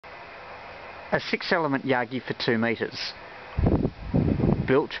A 6-element yagi for 2 metres.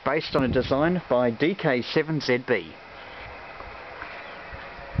 Built based on a design by DK7ZB.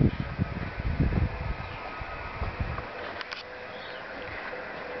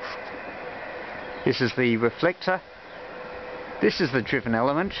 This is the reflector. This is the driven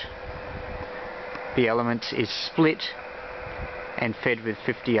element. The element is split and fed with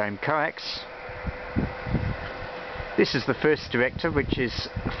 50 ohm coax. This is the first director, which is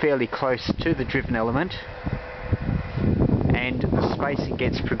fairly close to the driven element, and the spacing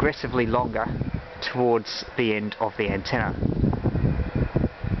gets progressively longer towards the end of the antenna.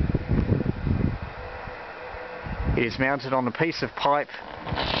 It is mounted on a piece of pipe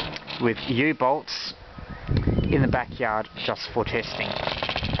with U-bolts in the backyard just for testing.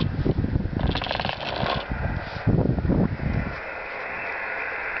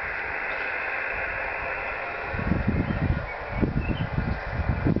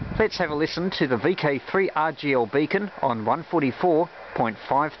 Let's have a listen to the VK3RGL beacon on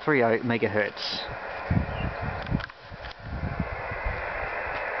 144.530 MHz.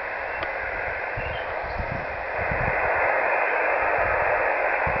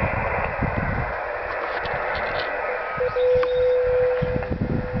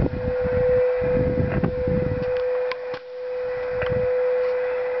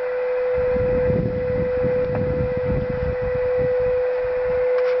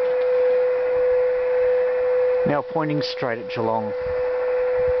 Now pointing straight at Geelong.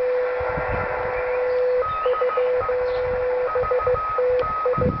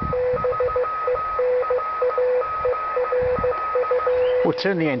 We'll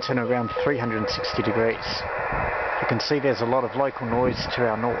turn the antenna around 360 degrees. You can see there's a lot of local noise to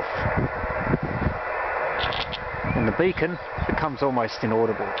our north. And the beacon becomes almost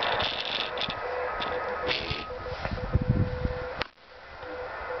inaudible.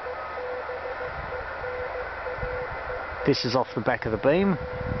 This is off the back of the beam.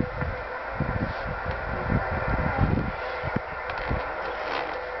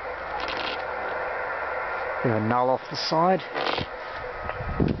 We have a null off the side.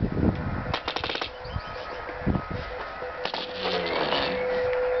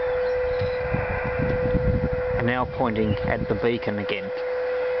 And now pointing at the beacon again.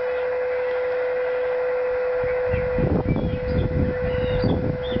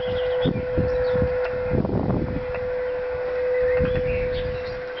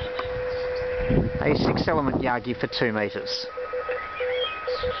 A 6-element yagi for 2 metres.